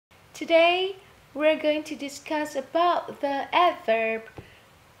Today we're going to discuss about the adverb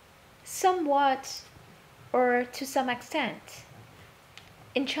somewhat or to some extent.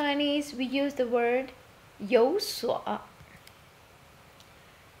 In Chinese, we use the word 有所.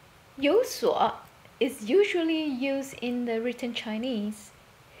 有所 is usually used in the written Chinese.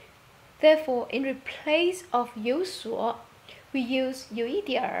 Therefore, in replace of 有所, we use 有一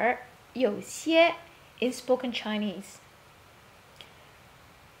点儿,有些 in spoken Chinese.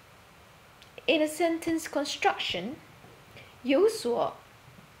 In a sentence construction, 有所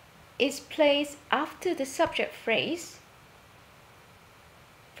is placed after the subject phrase,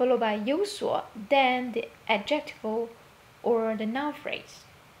 followed by 有所, then the adjective or the noun phrase.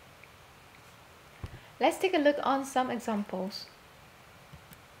 Let's take a look on some examples.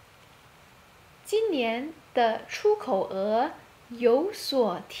 今年的出口额有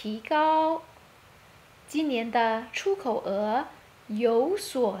所提高。今年的出口额有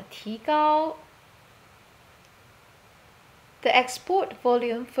所提高。The export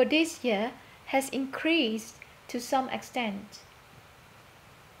volume for this year has increased to some extent.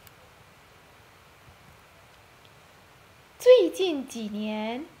 最近几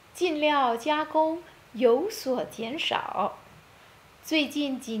年进料加工有所减少。最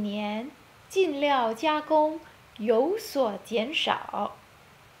近几年进料加工有所减少。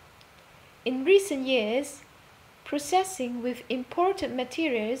In recent years, processing with imported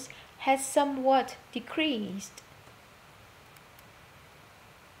materials has somewhat decreased.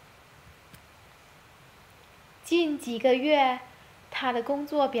 近几个月，他的工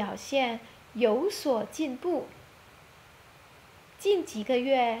作表现有所进步。近几个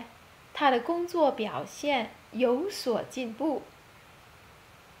月，他的工作表现有所进步。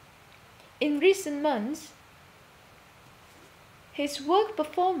In recent months, his work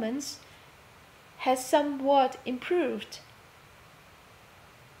performance has somewhat improved.